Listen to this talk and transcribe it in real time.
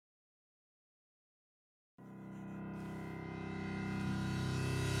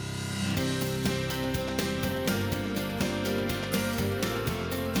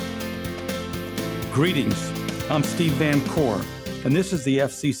Greetings. I'm Steve Van Core, and this is the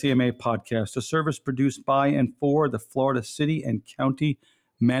FCCMA podcast, a service produced by and for the Florida City and County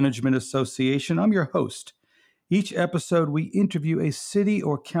Management Association. I'm your host. Each episode, we interview a city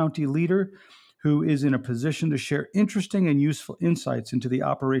or county leader who is in a position to share interesting and useful insights into the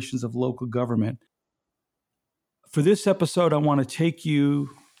operations of local government. For this episode, I want to take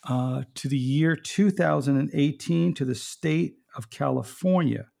you to the year 2018 to the state of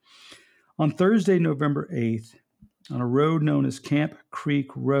California. On Thursday, November 8th, on a road known as Camp Creek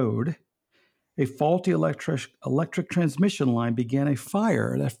Road, a faulty electric transmission line began a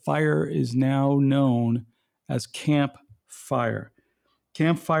fire. That fire is now known as Camp Fire.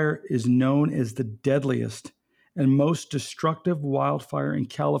 Camp Fire is known as the deadliest and most destructive wildfire in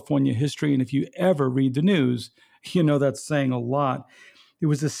California history. And if you ever read the news, you know that's saying a lot. It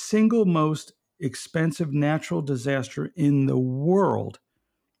was the single most expensive natural disaster in the world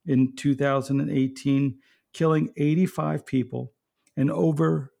in 2018, killing 85 people and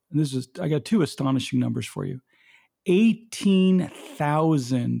I got two astonishing numbers for you.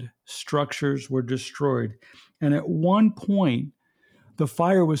 18,000 structures were destroyed. And at one point, the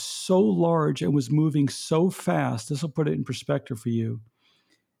fire was so large and was moving so fast. This will put it in perspective for you.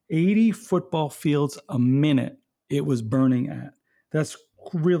 80 football fields a minute it was burning at. That's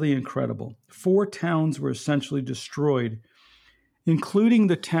really incredible. 4 towns were essentially destroyed, including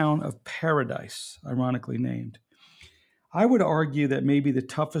the town of Paradise, ironically named. I would argue that maybe the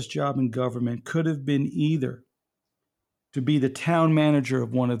toughest job in government could have been either to be the town manager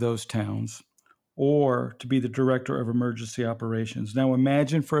of one of those towns or to be the director of emergency operations. Now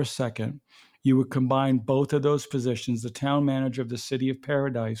imagine for a second you would combine both of those positions, the town manager of the city of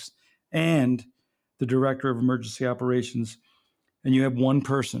Paradise and the director of emergency operations, and you have one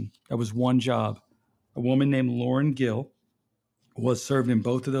person. That was one job. A woman named Lauren Gill was served in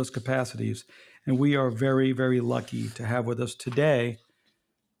both of those capacities. And we are very, very lucky to have with us today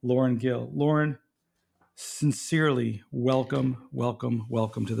Lauren Gill. Lauren, sincerely welcome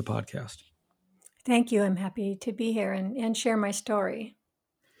to the podcast. Thank you. I'm happy to be here and share my story.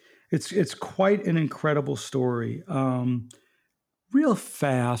 It's quite an incredible story. Real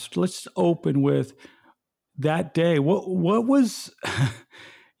fast, let's open with that day. What was,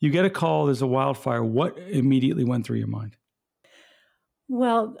 you get a call, there's a wildfire. What immediately went through your mind?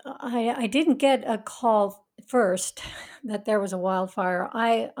 Well, I didn't get a call first that there was a wildfire.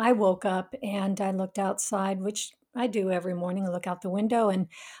 I woke up and I looked outside, which I do every morning. I look out the window and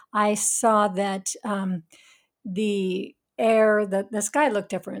I saw that the air, the sky looked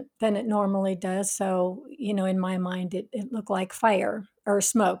different than it normally does. So, in my mind, it looked like fire or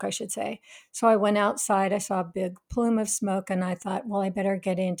smoke, I should say. So I went outside, I saw a big plume of smoke and I thought, well, I better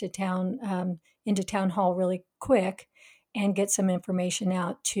get into town hall really quick and get some information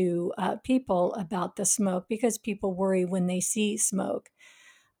out to people about the smoke because people worry when they see smoke.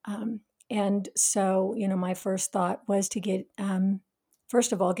 And so, my first thought was to get,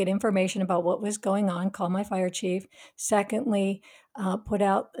 first of all, get information about what was going on, call my fire chief. Secondly, put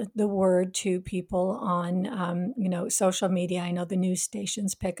out the word to people on, social media. I know the news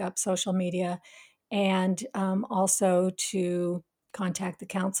stations pick up social media, and also to contact the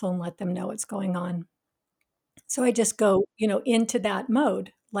council and let them know what's going on. So I just go, into that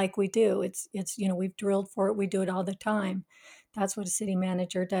mode like we do. It's we've drilled for it. We do it all the time. That's what a city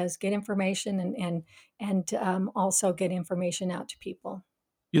manager does: get information and also get information out to people.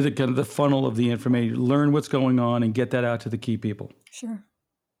 You're the kind of the funnel of the information. Learn what's going on and get that out to the key people. Sure.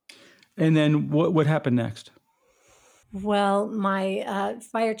 And then what happened next? Well, my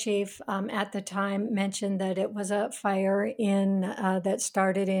fire chief at the time mentioned that it was a fire that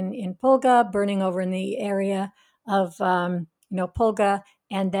started in Pulga, burning over in the area of Pulga,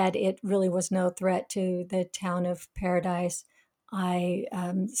 and that it really was no threat to the town of Paradise. I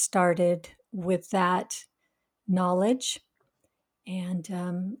started with that knowledge,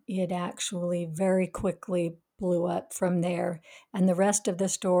 and it actually very quickly blew up from there. And the rest of the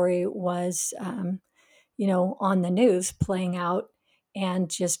story was on the news playing out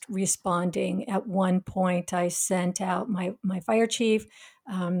and just responding. At one point, I sent out my fire chief,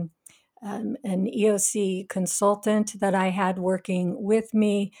 an EOC consultant that I had working with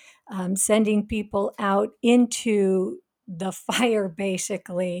me, sending people out into the fire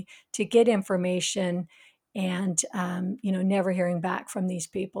basically to get information and, never hearing back from these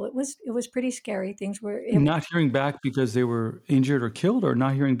people. It was pretty scary. Things were not hearing back because they were injured or killed, or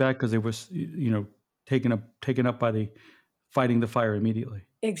not hearing back because they was, taken up by the fighting the fire immediately.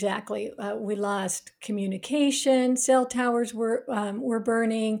 Exactly. We lost communication. Cell towers were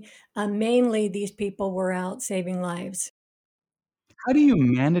burning. Mainly, these people were out saving lives. How do you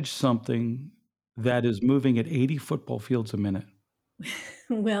manage something that is moving at 80 football fields a minute.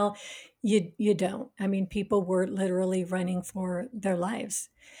 Well, you don't. I mean, people were literally running for their lives.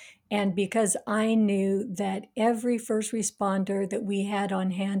 And because I knew that every first responder that we had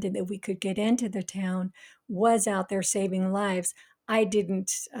on hand and that we could get into the town was out there saving lives, I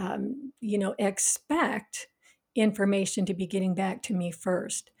didn't, expect information to be getting back to me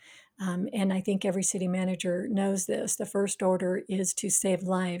first. And I think every city manager knows this. The first order is to save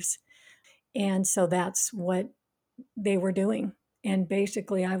lives. And so that's what they were doing. And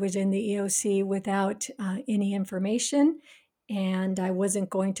basically, I was in the EOC without any information, and I wasn't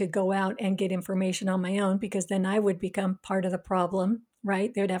going to go out and get information on my own because then I would become part of the problem,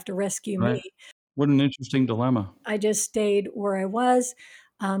 right? They would have to rescue Right. me. What an interesting dilemma. I just stayed where I was.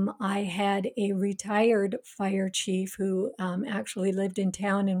 I had a retired fire chief who actually lived in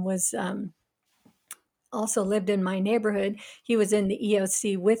town and was also lived in my neighborhood. He was in the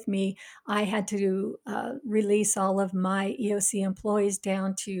EOC with me. I had to release all of my EOC employees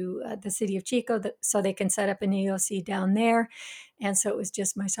down to the city of Chico so they can set up an EOC down there. And so it was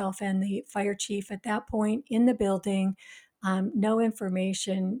just myself and the fire chief at that point in the building. No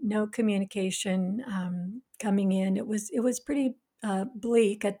information, no communication coming in. It was pretty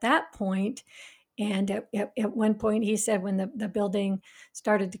bleak at that point. And at one point, he said, when the building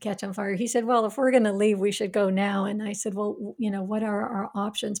started to catch on fire, he said, well, if we're going to leave, we should go now. And I said, well, what are our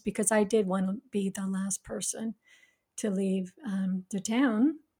options? Because I did want to be the last person to leave the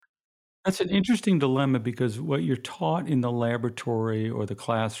town. That's an interesting dilemma because what you're taught in the laboratory or the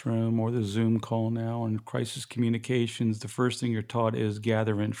classroom or the Zoom call now in crisis communications, the first thing you're taught is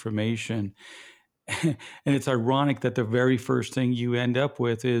gather information. And it's ironic that the very first thing you end up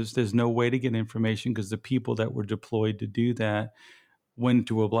with is there's no way to get information because the people that were deployed to do that went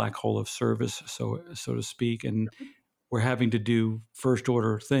to a black hole of service, so to speak. And we're having to do first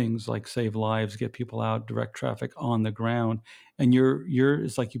order things like save lives, get people out, direct traffic on the ground. And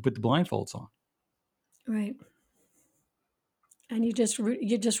it's like you put the blindfolds on. Right. And you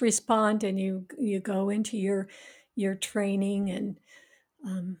just respond, and you go into your training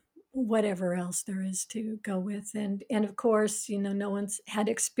and whatever else there is to go with. And of course, no one's had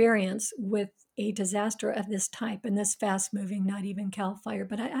experience with a disaster of this type and this fast moving, not even CAL FIRE.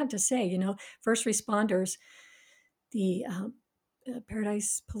 But I have to say, first responders, the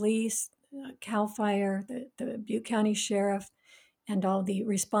Paradise Police, CAL FIRE, the Butte County Sheriff, and all the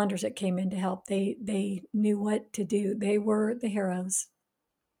responders that came in to help, they knew what to do. They were the heroes.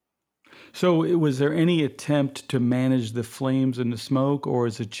 So was there any attempt to manage the flames and the smoke, or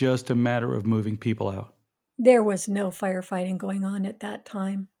is it just a matter of moving people out? There was no firefighting going on at that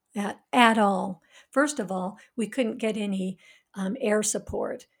time at all. First of all, we couldn't get any air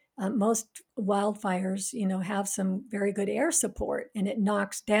support. Most wildfires, have some very good air support, and it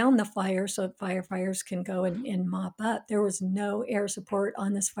knocks down the fire so firefighters can go and mop up. There was no air support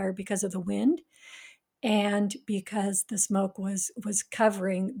on this fire because of the wind and because the smoke was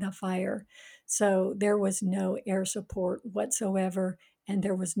covering the fire. So there was no air support whatsoever, and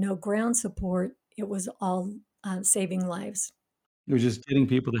there was no ground support. It was all saving lives. It was just getting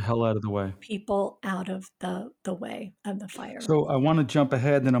people the hell out of the way. People out of the way of the fire. So I want to jump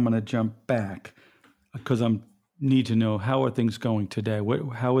ahead, then I'm going to jump back because I need to know, how are things going today?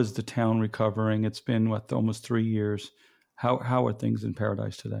 How is the town recovering? It's been almost 3 years. How are things in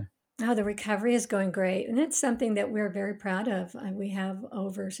Paradise today? Oh, the recovery is going great. And it's something that we're very proud of. We have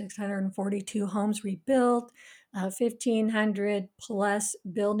over 642 homes rebuilt, 1,500 plus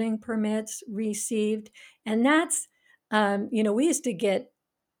building permits received. And that's, we used to get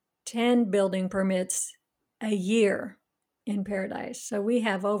 10 building permits a year in Paradise. So we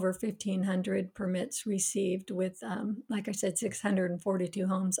have over 1,500 permits received with, like I said, 642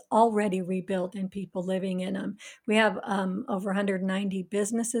 homes already rebuilt and people living in them. We have over 190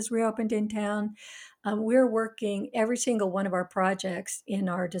 businesses reopened in town. We're working every single one of our projects in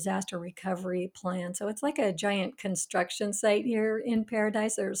our disaster recovery plan. So it's like a giant construction site here in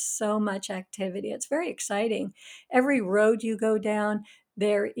Paradise. There's so much activity. It's very exciting. Every road you go down,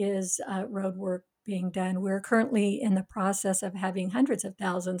 there is road work being done. We're currently in the process of having hundreds of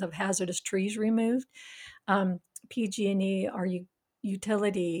thousands of hazardous trees removed. PG&E, our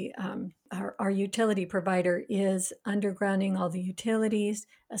utility, our utility provider, is undergrounding all the utilities.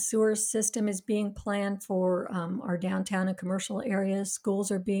 A sewer system is being planned for our downtown and commercial areas.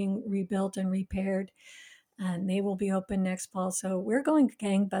 Schools are being rebuilt and repaired, and they will be open next fall. So we're going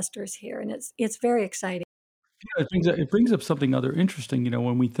gangbusters here, and it's very exciting. It brings up something other interesting.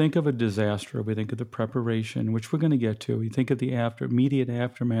 When we think of a disaster, we think of the preparation, which we're going to get to. We think of the immediate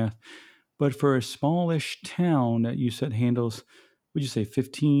aftermath. But for a smallish town that you said handles would you say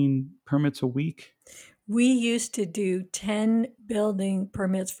 15 permits a week? We used to do 10 building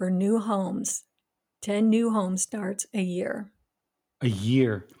permits for new homes, 10 new home starts a year. A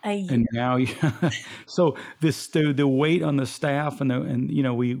year. A year. And now so the weight on the staff and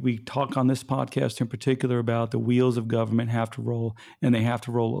we talk on this podcast in particular about the wheels of government have to roll, and they have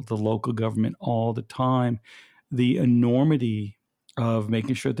to roll at the local government all the time. The enormity of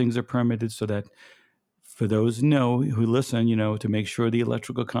making sure things are permitted so that for those who listen, to make sure the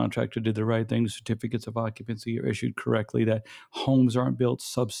electrical contractor did the right thing, certificates of occupancy are issued correctly, that homes aren't built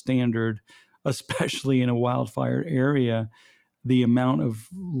substandard, especially in a wildfire area. The amount of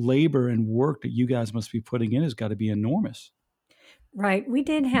labor and work that you guys must be putting in has got to be enormous. Right. We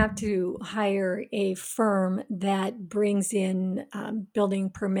did have to hire a firm that brings in building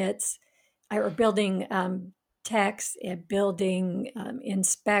permits or building techs and building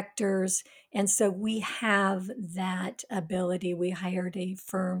inspectors. And so we have that ability. We hired a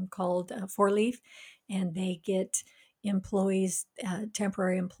firm called Four Leaf, and they get employees,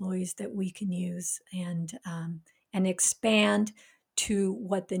 temporary employees that we can use and expand to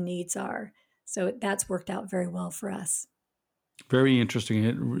what the needs are. So that's worked out very well for us. Very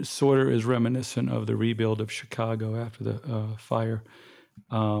interesting. It sort of is reminiscent of the rebuild of Chicago after the fire,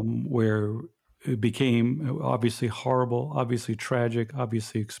 where it became obviously horrible, obviously tragic,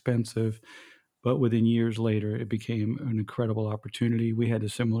 obviously expensive, but within years later, it became an incredible opportunity. We had a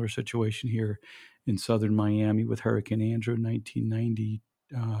similar situation here in southern Miami with Hurricane Andrew in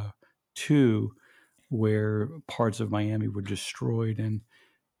 1992, where parts of Miami were destroyed, and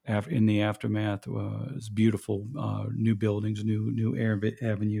in the aftermath was beautiful new buildings, new air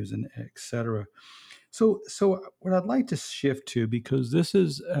avenues, and et cetera. So what I'd like to shift to, because this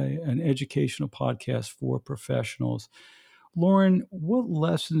is an educational podcast for professionals, Lauren, what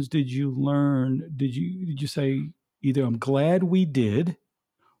lessons did you learn? Did you say either I'm glad we did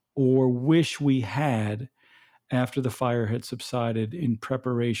or wish we had after the fire had subsided in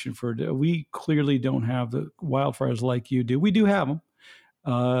preparation for it? We clearly don't have the wildfires like you do. We do have them.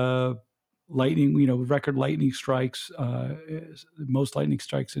 Lightning, record lightning strikes. Most lightning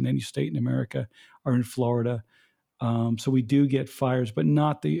strikes in any state in America are in Florida. So we do get fires, but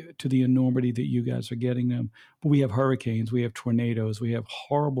not to the enormity that you guys are getting them. But we have hurricanes, we have tornadoes, we have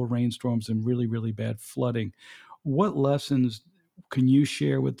horrible rainstorms and really, really bad flooding. What lessons can you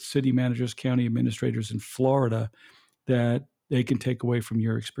share with city managers, county administrators in Florida that they can take away from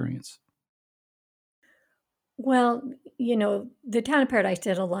your experience? Well, the town of Paradise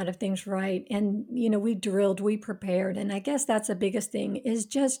did a lot of things right. And, we drilled, we prepared. And I guess that's the biggest thing is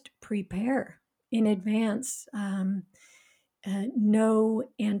just prepare in advance. Know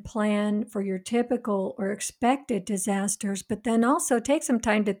and plan for your typical or expected disasters, but then also take some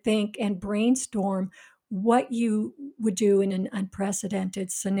time to think and brainstorm what you would do in an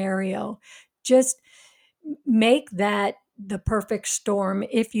unprecedented scenario. Just make that the perfect storm,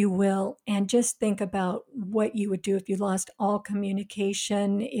 if you will, and just think about what you would do if you lost all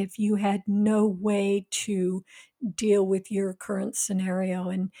communication, if you had no way to deal with your current scenario,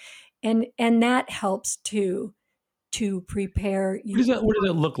 and that helps to prepare What you. does that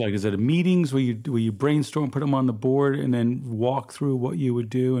look like? Is it a meetings where you brainstorm, put them on the board, and then walk through what you would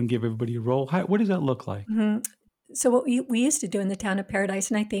do and give everybody a role? What does that look like? Mhm. So what we used to do in the town of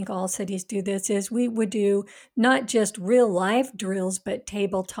Paradise, and I think all cities do this, is we would do not just real life drills, but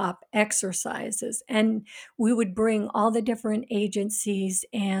tabletop exercises. And we would bring all the different agencies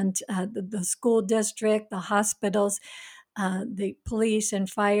and the school district, the hospitals, the police and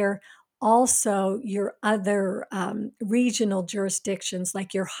fire, also your other regional jurisdictions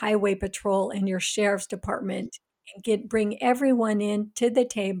like your highway patrol and your sheriff's department, and bring everyone in to the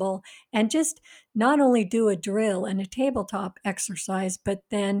table and just not only do a drill and a tabletop exercise, but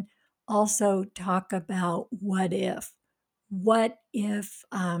then also talk about what if. What if,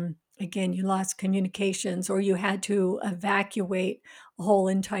 again, you lost communications or you had to evacuate a whole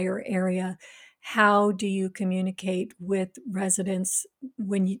entire area? How do you communicate with residents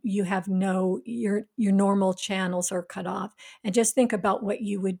when you have your normal channels are cut off? And just think about what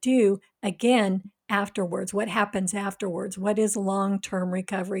you would do again afterwards. What happens afterwards? What is long-term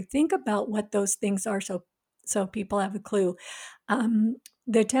recovery? Think about what those things are so people have a clue.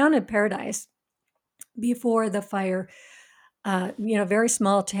 The town of Paradise, before the fire, very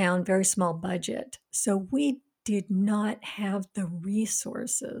small town, very small budget. So we did not have the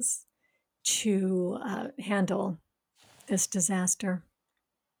resources to handle this disaster.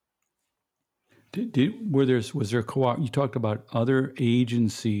 Was there you talked about other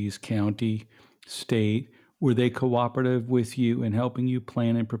agencies, county, state, were they cooperative with you in helping you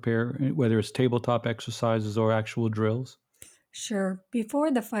plan and prepare, whether it's tabletop exercises or actual drills? Sure.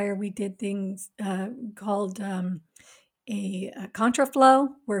 Before the fire, we did things called a contraflow,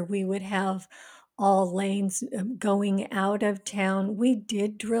 where we would have all lanes going out of town. We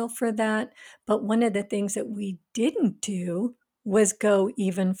did drill for that, but one of the things that we didn't do was go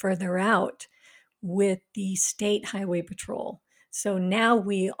even further out with the state highway patrol. So now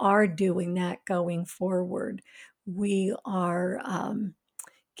we are doing that going forward. We are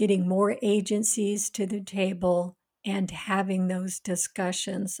getting more agencies to the table and having those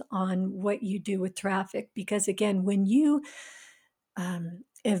discussions on what you do with traffic. Because again, when you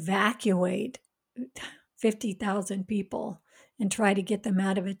evacuate 50,000 people and try to get them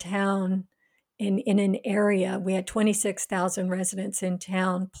out of a town in an area, we had 26,000 residents in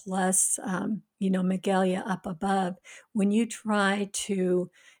town, plus, Magalia up above. When you try to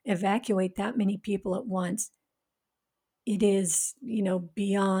evacuate that many people at once, it is,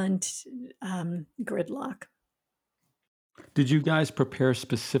 beyond gridlock. Did you guys prepare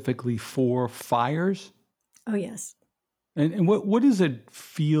specifically for fires? Oh, yes. And what does a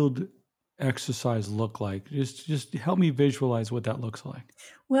field exercise look like? Just help me visualize what that looks like.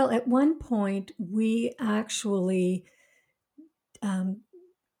 Well, at one point, we actually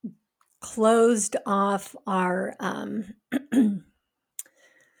closed off our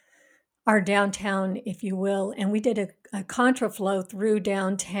our downtown, if you will, and we did a contraflow through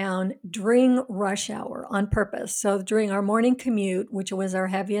downtown during rush hour on purpose. So during our morning commute, which was our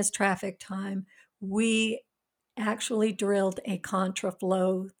heaviest traffic time, we actually drilled a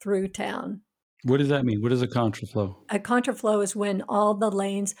contraflow through town. What does that mean? What is a contraflow? A contraflow is when all the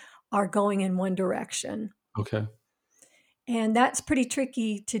lanes are going in one direction. Okay. And that's pretty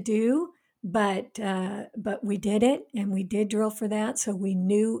tricky to do, but we did it, and we did drill for that, so we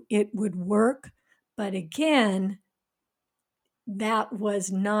knew it would work. But again, that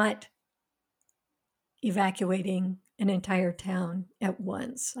was not evacuating an entire town at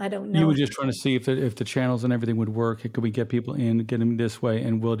once. I don't know. You were just trying to see if the channels and everything would work. Could we get people in, get them this way,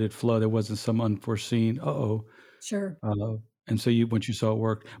 and will it flow? There wasn't some unforeseen, Sure. And so once you saw it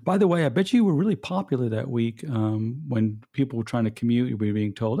work. By the way, I bet you were really popular that week when people were trying to commute. You were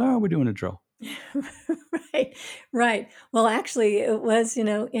being told, "Oh, we're doing a drill." Right. Well, actually, it was,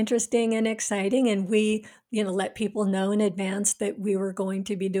 interesting and exciting, and we, let people know in advance that we were going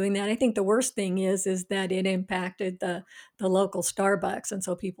to be doing that. I think the worst thing is that it impacted the local Starbucks, and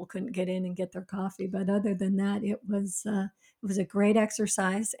so people couldn't get in and get their coffee. But other than that, it was a great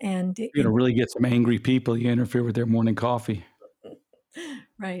exercise, and You're going to really get some angry people. You interfere with their morning coffee.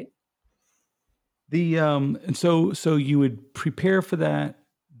 Right. And so you would prepare for that,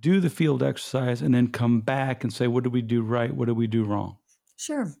 do the field exercise, and then come back and say, what did we do right? What did we do wrong?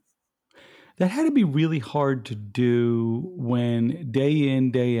 Sure. That had to be really hard to do when day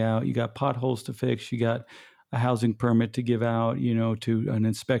in, day out, you got potholes to fix, you got a housing permit to give out, to an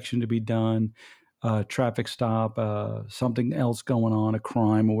inspection to be done, traffic stop, something else going on, a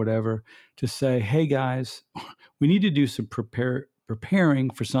crime or whatever, to say, hey guys, we need to do some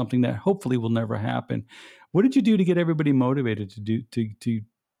preparing for something that hopefully will never happen. What did you do to get everybody motivated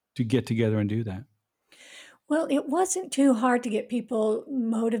to get together and do that? Well, it wasn't too hard to get people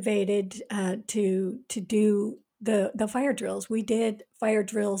motivated to do the fire drills. We did fire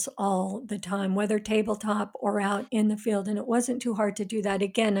drills all the time, whether tabletop or out in the field, and it wasn't too hard to do that.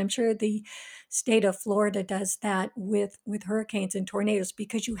 Again, I'm sure the state of Florida does that with hurricanes and tornadoes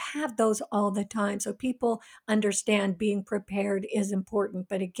because you have those all the time. So people understand being prepared is important.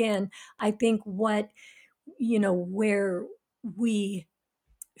 But again, I think where we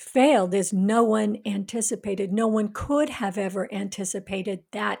failed is no one could have ever anticipated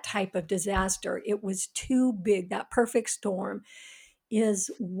that type of disaster. It was too big. That perfect storm is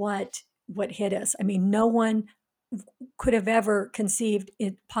what hit us. I mean, no one could have ever conceived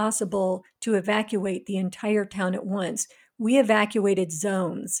it possible to evacuate the entire town at once. We evacuated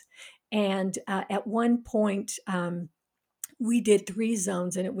zones, and at one point we did 3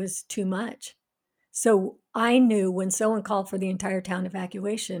 zones, and it was too much. So I knew when someone called for the entire town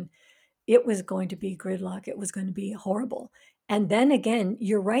evacuation, it was going to be gridlock. It was going to be horrible. And then again,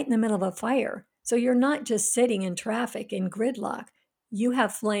 you're right in the middle of a fire. So you're not just sitting in traffic in gridlock. You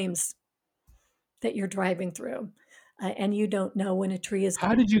have flames that you're driving through, and you don't know when a tree is.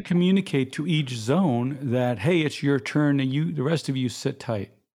 How did you communicate to each zone that, hey, it's your turn and the rest of you sit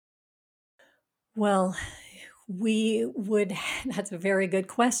tight? Well, that's a very good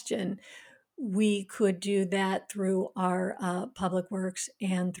question. We could do that through our public works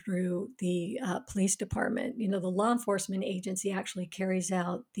and through the police department. The law enforcement agency actually carries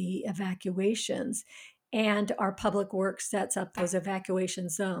out the evacuations. and our public works sets up those evacuation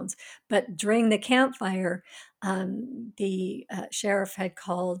zones. But during the campfire, the sheriff had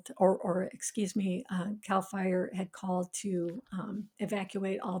called, or excuse me, Cal Fire had called to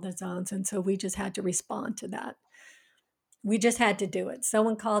evacuate all the zones, and so we just had to respond to that. We just had to do it.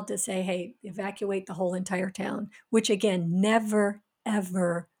 Someone called to say, hey, evacuate the whole entire town, which again, never,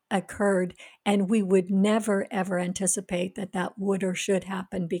 ever occurred. And we would never, ever anticipate that that would or should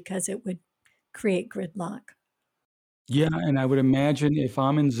happen because it would create gridlock. Yeah, and I would imagine if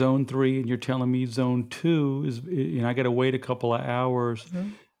I'm in zone 3 and you're telling me zone 2 is, I gotta wait a couple of hours,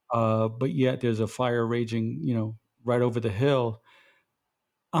 Mhm. but yet there's a fire raging, right over the hill.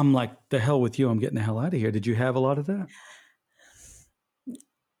 I'm like, "The hell with you, I'm getting the hell out of here." Did you have a lot of that?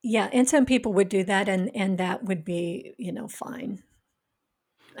 Yeah, and some people would do that, and that would be, fine.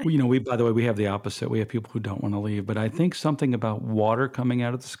 Well, by the way, we have the opposite. We have people who don't wanna leave, but I think something about water coming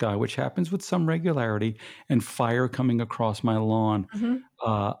out of the sky, which happens with some regularity, and fire coming across my lawn, Mhm.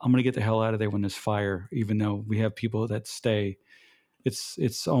 I'm gonna get the hell out of there when there's fire, even though we have people that stay. It's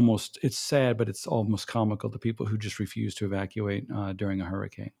sad, but it's almost comical, the people who just refuse to evacuate, during a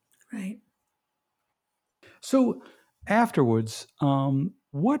hurricane. Right. So afterwards,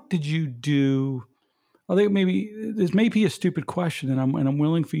 what did you do? I think maybe this may be a stupid question, and I'm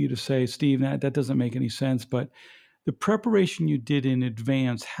willing for you to say, Steve, that doesn't make any sense. But the preparation you did in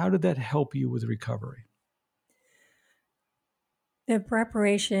advance, how did that help you with recovery? The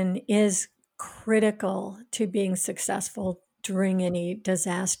preparation is critical to being successful during any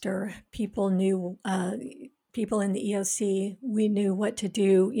disaster. People knew, people in the EOC, we knew what to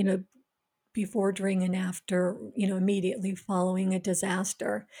do, before, during, and after, immediately following a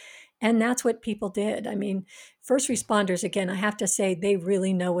disaster. And that's what people did. I mean, first responders, again, I have to say, they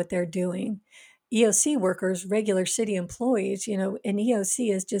really know what they're doing. EOC workers, regular city employees, an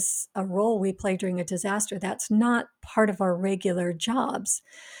EOC is just a role we play during a disaster. That's not part of our regular jobs.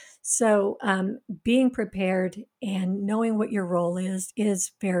 So, being prepared and knowing what your role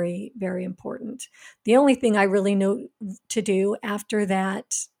is very, very important. The only thing I really know to do after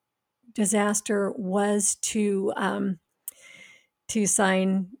that disaster was to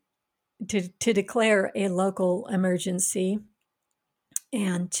sign to declare a local emergency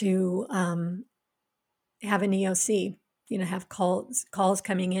and to have an EOC, have calls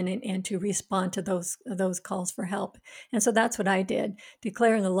coming in and to respond to those calls for help. And so that's what I did.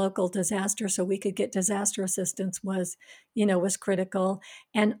 Declaring a local disaster so we could get disaster assistance was critical,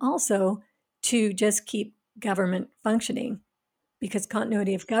 and also to just keep government functioning, because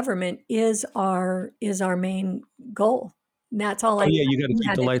continuity of government is our main goal. And that's all Oh, I yeah, you gotta knew keep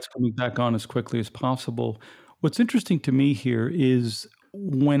how the to do. lights coming back on as quickly as possible. What's interesting to me here is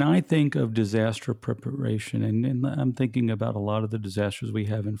when I think of disaster preparation, and I'm thinking about a lot of the disasters we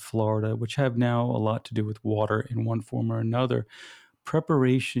have in Florida, which have now a lot to do with water in one form or another.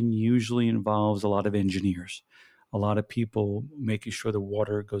 Preparation usually involves a lot of engineers, a lot of people making sure the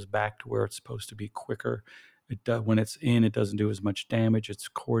water goes back to where it's supposed to be quicker. When it's in, it doesn't do as much damage. It's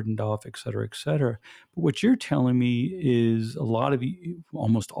cordoned off, et cetera, et cetera. But what you're telling me is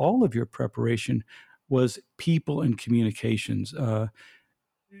almost all of your preparation was people and communications,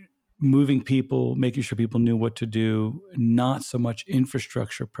 moving people, making sure people knew what to do, not so much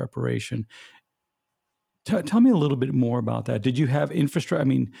infrastructure preparation. Tell me a little bit more about that. Did you have infrastructure? I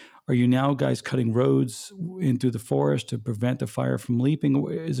mean, are you now guys cutting roads into the forest to prevent the fire from leaping?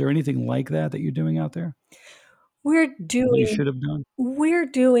 Is there anything like that you're doing out there We're that you doing should have done? we're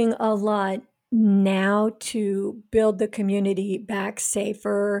doing a lot now to build the community back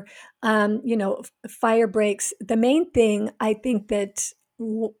safer. Fire breaks. The main thing I think that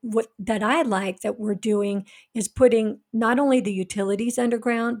what that I like that we're doing is putting not only the utilities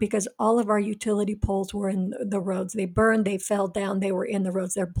underground, because all of our utility poles were in the roads. They burned, they fell down, they were in the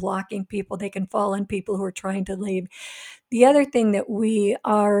roads. They're blocking people. They can fall on people who are trying to leave. The other thing that we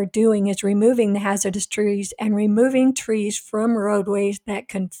are doing is removing the hazardous trees and removing trees from roadways that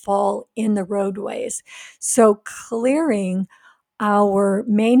can fall in the roadways. So clearing our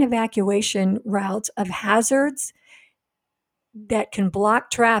main evacuation routes of hazards that can block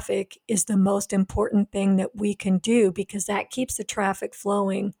traffic is the most important thing that we can do, because that keeps the traffic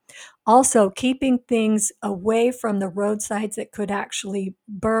flowing. Also, keeping things away from the roadsides that could actually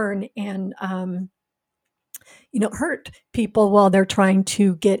burn and hurt people while they're trying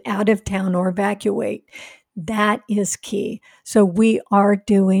to get out of town or evacuate. That is key. So we are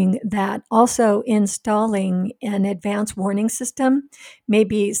doing that. Also, installing an advanced warning system,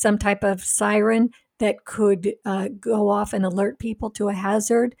 maybe some type of siren that could go off and alert people to a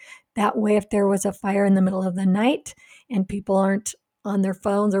hazard. That way, if there was a fire in the middle of the night and people aren't on their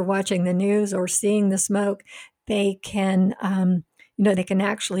phones or watching the news or seeing the smoke, they can, they can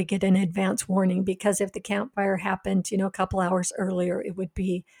actually get an advance warning, because if the campfire happened, a couple hours earlier, it would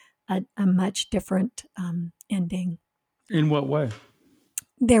be a much different ending. In what way?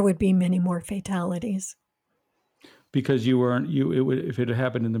 There would be many more fatalities. Because if it had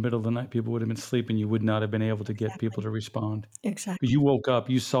happened in the middle of the night, people would have been sleeping. You would not have been able to get people to respond. Exactly. Because you woke up,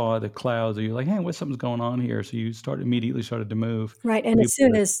 you saw the clouds, and you're like, "Hey, something's going on here?" So you immediately started to move. Right, and as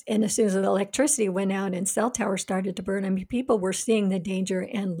soon as the electricity went out and cell towers started to burn, I mean, people were seeing the danger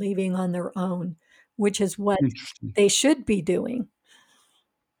and leaving on their own, which is what they should be doing.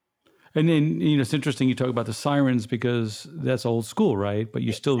 And then, it's interesting you talk about the sirens, because that's old school, right? But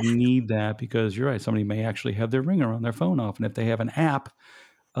you still need that, because you're right. Somebody may actually have their ringer on their phone off. And if they have an app,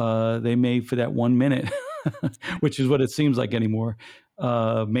 they may, for that 1 minute, which is what it seems like anymore,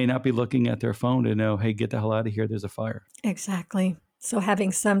 may not be looking at their phone to know, hey, get the hell out of here, there's a fire. Exactly. So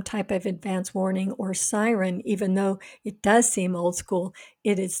having some type of advance warning or siren, even though it does seem old school,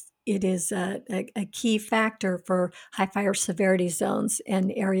 it is a key factor for high fire severity zones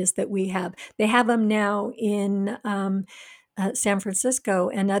and areas that we have. They have them now in San Francisco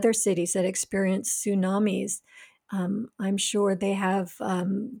and other cities that experience tsunamis. I'm sure they have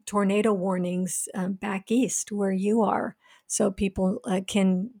tornado warnings back east where you are, so people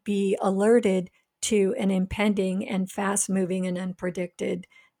can be alerted to an impending and fast-moving and unpredicted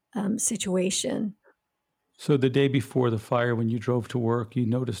situation. So the day before the fire, when you drove to work, you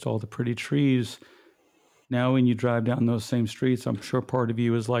noticed all the pretty trees. Now when you drive down those same streets, I'm sure part of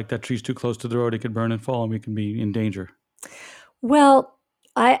you is like, that tree's too close to the road, it could burn and fall, and we can be in danger. Well,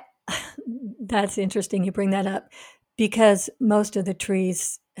 that's interesting you bring that up, because most of the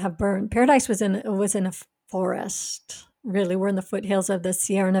trees have burned. Paradise was in a forest. Really, we're in the foothills of the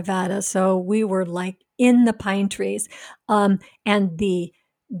Sierra Nevada, so we were like in the pine trees, and the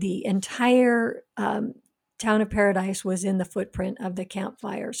entire town of Paradise was in the footprint of the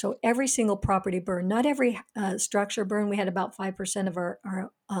campfire. So every single property burned. Not every structure burned. We had about 5% of our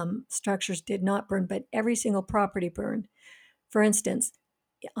structures did not burn, but every single property burned. For instance,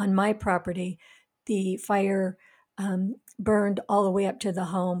 on my property, the fire burned all the way up to the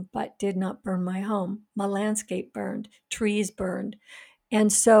home, but did not burn my home. My landscape burned, trees burned.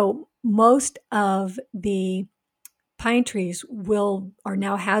 And so most of the pine trees are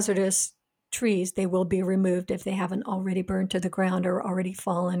now hazardous trees. They will be removed if they haven't already burned to the ground or already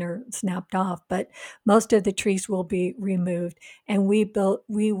fallen or snapped off. But most of the trees will be removed, and we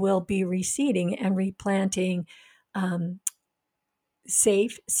will be reseeding and replanting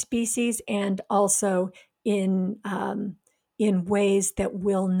safe species, and also in ways that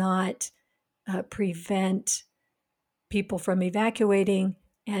will not prevent people from evacuating,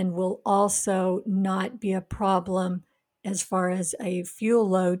 and will also not be a problem as far as a fuel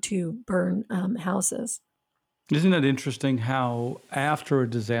load to burn houses. Isn't it interesting how after a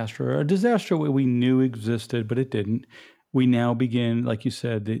disaster we knew existed, but it didn't, we now begin, like you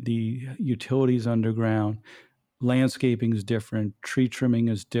said, the utilities underground, landscaping is different, tree trimming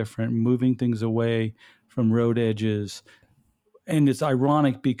is different, moving things away from road edges. And it's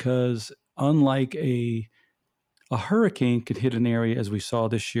ironic because unlike a hurricane could hit an area, as we saw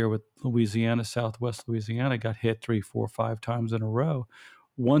this year with Louisiana, Southwest Louisiana got hit 3, 4, 5 times in a row.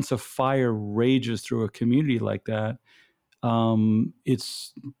 Once a fire rages through a community like that,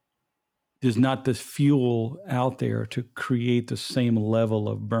 there's not this fuel out there to create the same level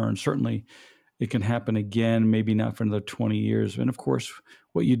of burn. Certainly, it can happen again, maybe not for another 20 years. And of course,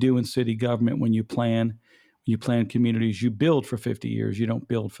 what you do in city government when you plan communities, you build for 50 years. You don't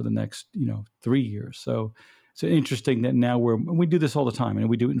build for the next 3 years. So it's interesting that now we do this all the time, and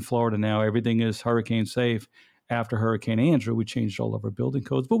we do it in Florida now. Everything is hurricane safe. After Hurricane Andrew, we changed all of our building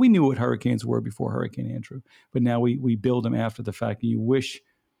codes, but we knew what hurricanes were before Hurricane Andrew. But now we build them after the fact, and you wish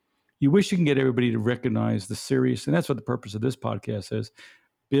you can get everybody to recognize the serious, and that's what the purpose of this podcast is.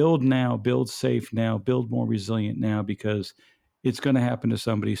 Build now, build safe now, build more resilient now, because it's going to happen to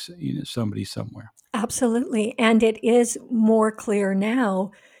somebody somewhere. Absolutely. And it is more clear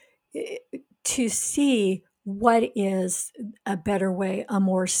now to see what is a better way, a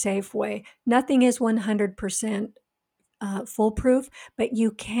more safe way. Nothing is 100% foolproof, but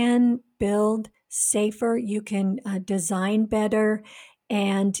you can build safer, you can design better,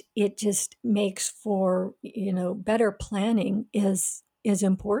 and it just makes for, better planning is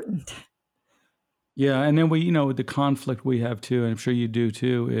important. Yeah, and then the conflict we have too, and I'm sure you do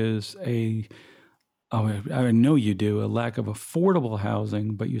too, is I know you do, a lack of affordable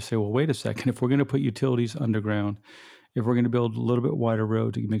housing. But you say, well, wait a second, if we're going to put utilities underground, if we're going to build a little bit wider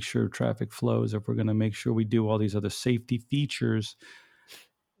road to make sure traffic flows, if we're going to make sure we do all these other safety features,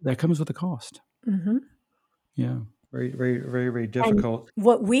 that comes with a cost. Mm-hmm. Yeah, very, very, very, very And difficult.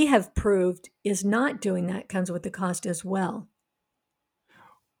 what we have proved is not doing that comes with the cost as well.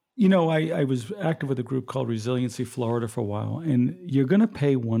 I was active with a group called Resiliency Florida for a while, and you're going to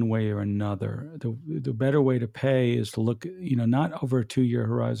pay one way or another. The better way to pay is to look, not over a 2-year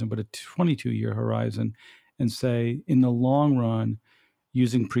horizon, but a 22-year horizon, and say, in the long run,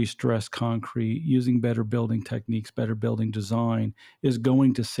 using pre-stressed concrete, using better building techniques, better building design is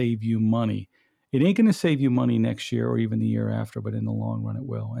going to save you money. It ain't going to save you money next year or even the year after, but in the long run, it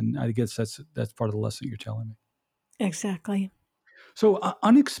will. And I guess that's part of the lesson you're telling me. Exactly. So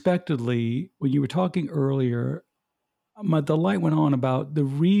unexpectedly, when you were talking earlier, the light went on about the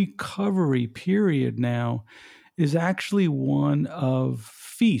recovery period now is actually one of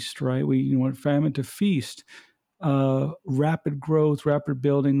feast, right? We went famine to feast, rapid growth, rapid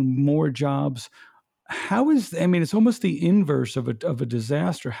building, more jobs. It's almost the inverse of a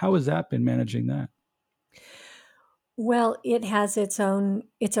disaster. How has that been managing that? Well, it has its own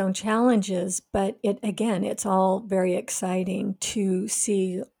challenges, but it's all very exciting to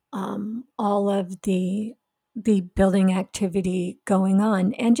see all of the building activity going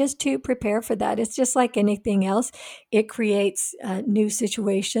on, and just to prepare for that. It's just like anything else; it creates new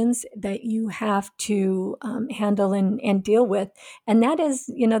situations that you have to handle and deal with, and that is,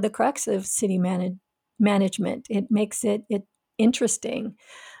 the crux of city management. It makes it interesting.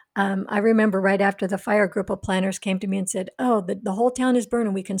 I remember right after the fire, a group of planners came to me and said, "Oh, the whole town is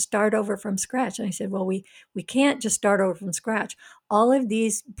burning. We can start over from scratch." And I said, "Well, we can't just start over from scratch. All of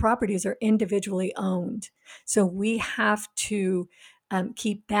these properties are individually owned, so we have to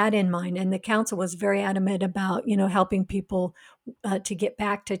keep that in mind." And the council was very adamant about helping people to get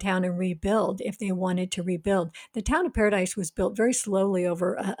back to town and rebuild if they wanted to rebuild. The town of Paradise was built very slowly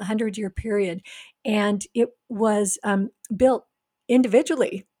over a 100-year period, and it was built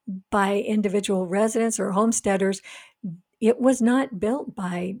individually by individual residents or homesteaders. It was not built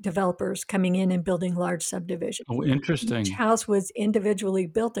by developers coming in and building large subdivisions. Oh, Each interesting. house was individually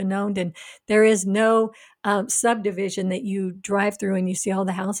built and owned, and there is no subdivision that you drive through and you see all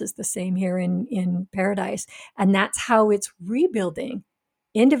the houses the same here in Paradise. And that's how it's rebuilding.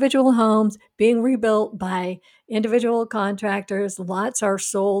 Individual homes being rebuilt by individual contractors. Lots are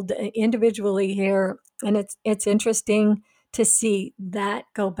sold individually here, and it's interesting to see that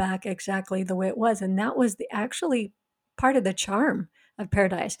go back exactly the way it was. And that was actually part of the charm of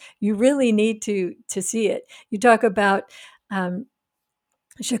Paradise. You really need to see it. You talk about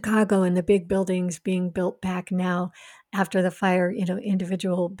Chicago and the big buildings being built back now after the fire,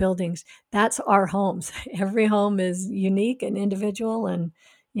 individual buildings. That's our homes. Every home is unique and individual and,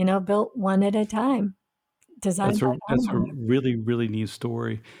 built one at a time, designed by That's a homeowners. really, really neat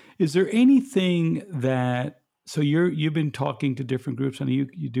story. Is there anything that so you've been talking to different groups? I know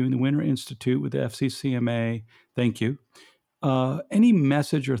you're doing the Winter Institute with the FCCMA. Thank you. Any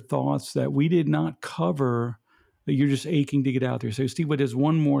message or thoughts that we did not cover that you're just aching to get out there? So, Steve, but there's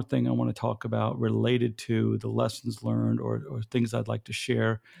one more thing I want to talk about related to the lessons learned or things I'd like to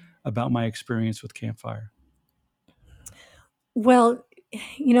share about my experience with Campfire. Well,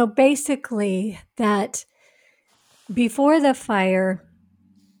 basically that before the fire,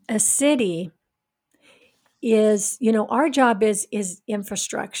 a city is, our job is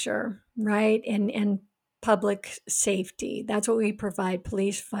infrastructure, right? And public safety. That's what we provide: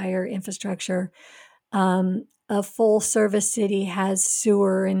 police, fire, infrastructure. A full service city has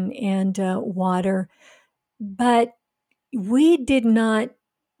sewer and water, but we're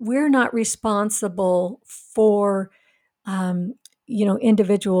not responsible for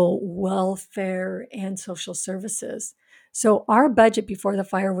individual welfare and social services. So our budget before the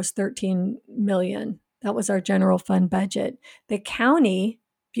fire was 13 million. That was our general fund budget. The county,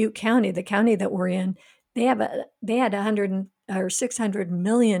 Butte County, the county that we're in, they had $600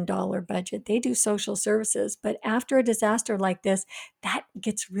 million budget. They do social services, but after a disaster like this, that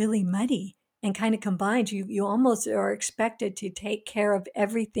gets really muddy and kind of combined. You almost are expected to take care of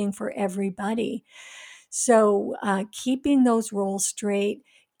everything for everybody. So keeping those rules straight,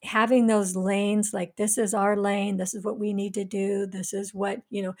 having those lanes, like this is our lane, this is what we need to do, this is what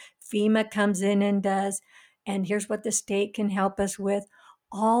FEMA comes in and does, and here's what the state can help us with.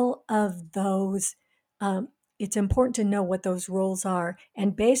 All of those, it's important to know what those rules are.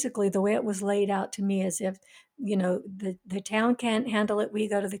 And basically, the way it was laid out to me is if the town can't handle it, we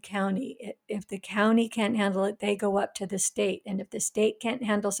go to the county. If the county can't handle it, they go up to the state. And if the state can't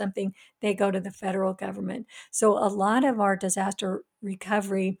handle something, they go to the federal government. So a lot of our disaster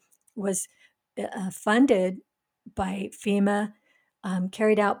recovery was funded by FEMA,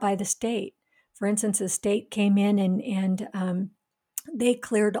 carried out by the state. For instance, the state came in and they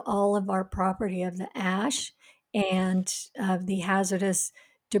cleared all of our property of the ash and of the hazardous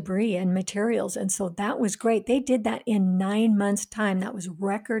debris and materials. And so that was great. They did that in 9 months' time. That was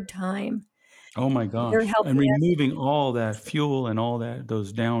record time. Oh my They're gosh. And helping us. removing all that fuel and all that,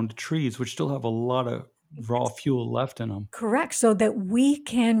 those downed trees, which still have a lot of raw fuel left in them. Correct, so that we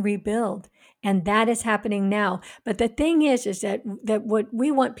can rebuild, and that is happening now. But the thing is that what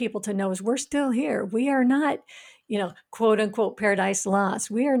we want people to know is we're still here. We are not, quote unquote paradise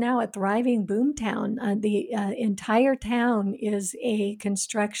lost. We are now a thriving boom town. The entire town is a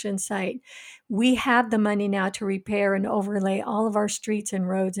construction site. We have the money now to repair and overlay all of our streets and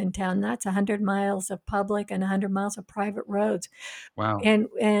roads in town. That's 100 miles of public and 100 miles of private roads. Wow. And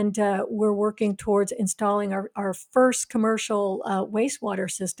we're working towards installing our first commercial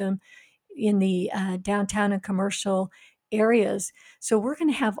wastewater system in the downtown and commercial areas. So we're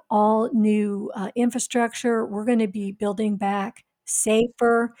going to have all new infrastructure. We're going to be building back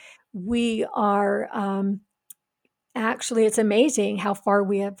safer. We are actually, it's amazing how far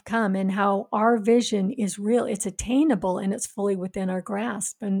we have come and how our vision is real. It's attainable and it's fully within our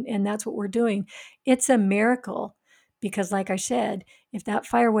grasp. And that's what we're doing. It's a miracle because, like I said, if that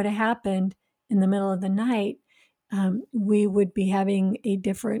fire would have happened in the middle of the night, we would be having a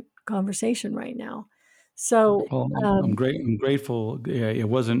different conversation right now. So, Well, I'm grateful. Yeah, it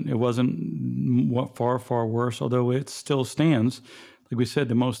wasn't far worse, although it still stands. Like we said,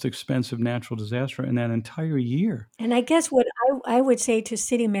 the most expensive natural disaster in that entire year. and I guess what I would say to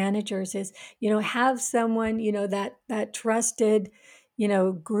city managers is, have someone, that trusted,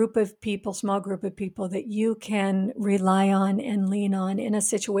 group of people, small group of people that you can rely on and lean on in a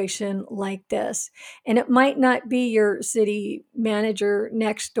situation like this. And it might not be your city manager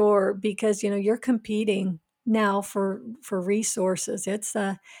next door because, you're competing now for resources. It's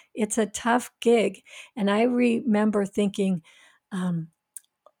a tough gig. And I remember thinking, um,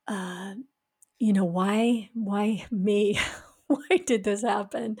 uh, why me? Why did this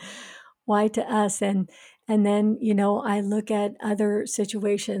happen? Why to us? And then, I look at other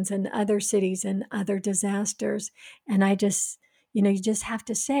situations and other cities and other disasters, and I just, you just have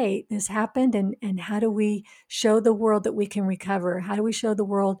to say this happened, and how do we show the world that we can recover? How do we show the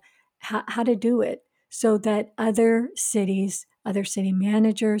world how to do it so that other cities, other city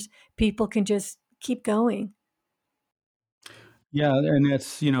managers, people can just keep going? Yeah, and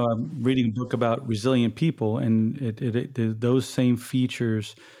that's, I'm reading a book about resilient people, and those same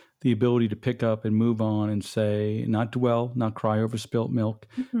features, the ability to pick up and move on and say, not dwell, not cry over spilt milk,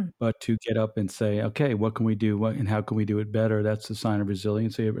 Mhm. but to get up and say, okay, what can we do? And how can we do it better? That's the sign of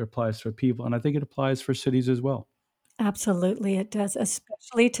resiliency. It applies for people, and I think it applies for cities as well. Absolutely, it does,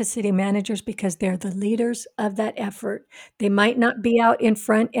 especially to city managers because they're the leaders of that effort. They might not be out in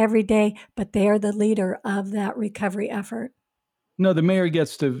front every day, but they are the leader of that recovery effort. No, the mayor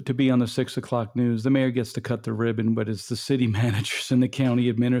gets to be on the 6 o'clock news. The mayor gets to cut the ribbon, but it's the city managers and the county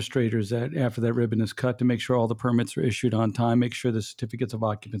administrators that, after that ribbon is cut, to make sure all the permits are issued on time, make sure the certificates of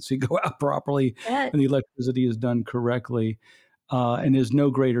occupancy go out properly, That and the electricity is done correctly. And there's no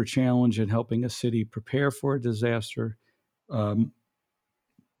greater challenge in helping a city prepare for a disaster, um,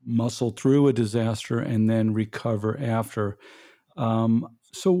 muscle through a disaster, and then recover after.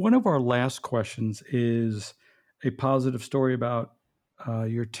 So one of our last questions is a positive story about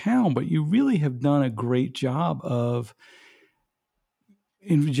your town, but you really have done a great job of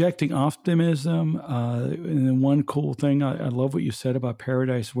injecting optimism. And then one cool thing, I love what you said about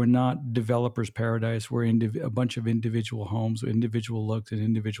Paradise. We're not developers' paradise. We're a bunch of individual homes, individual looks, and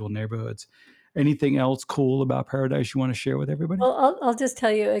individual neighborhoods. Anything else cool about Paradise you want to share with everybody? well, I'll just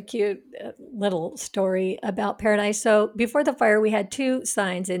tell you a cute little story about Paradise. So before the fire, we had 2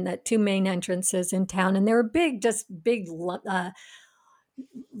 signs in the 2 main entrances in town, and they were big, just big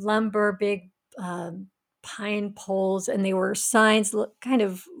lumber, big pine poles, and they were signs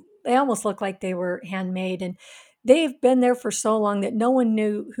they almost looked like they were handmade. And they've been there for so long that no one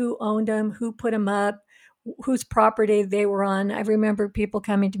knew who owned them, who put them up, whose property they were on. I remember people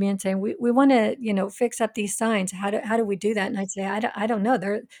coming to me and saying, we want to, fix up these signs. How do we do that? And I'd say, I don't know.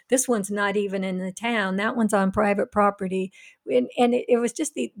 This one's not even in the town. That one's on private property. And it was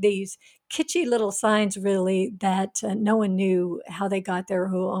just these kitschy little signs, really, that no one knew how they got there,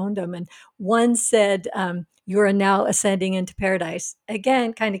 who owned them. And one said, you are now ascending into paradise.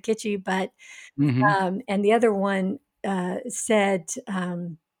 Again, kind of kitschy, but, Mm-hmm. and the other one said,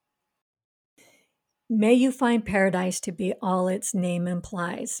 may you find paradise to be all its name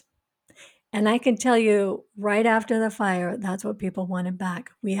implies. And I can tell you right after the fire, that's what people wanted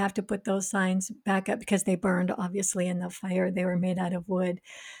back. We have to put those signs back up because they burned, obviously, in the fire. They were made out of wood.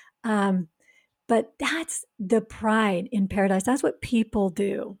 Um, but that's the pride in Paradise. That's what people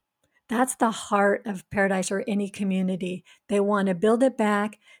do. That's the heart of Paradise or any community. They want to build it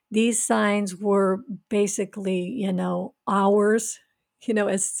back. These signs were basically, ours,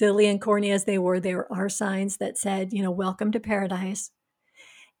 as silly and corny as they were our signs that said, welcome to Paradise.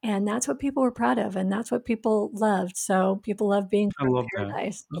 And that's what people were proud of, and that's what people loved. So people love being I from love that.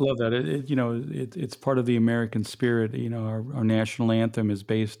 Paradise. I love that. It's part of the American spirit. Our national anthem is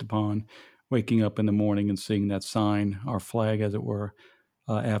based upon waking up in the morning and seeing that sign, our flag, as it were,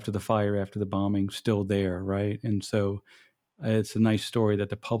 after the fire, after the bombing, still there, right? And so it's a nice story that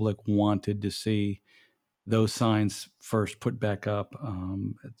the public wanted to see those signs first put back up.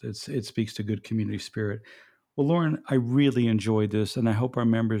 It speaks to good community spirit. Well, Lauren, I really enjoyed this, and I hope our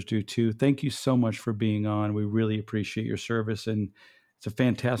members do too. Thank you so much for being on. We really appreciate your service, and it's a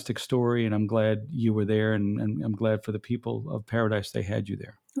fantastic story, and I'm glad you were there, and I'm glad for the people of Paradise they had you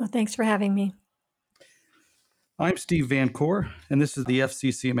there. Well, thanks for having me. I'm Steve Van Coor, and this is the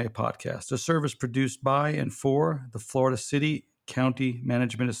FCCMA podcast, a service produced by and for the Florida City County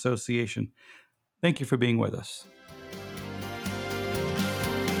Management Association. Thank you for being with us.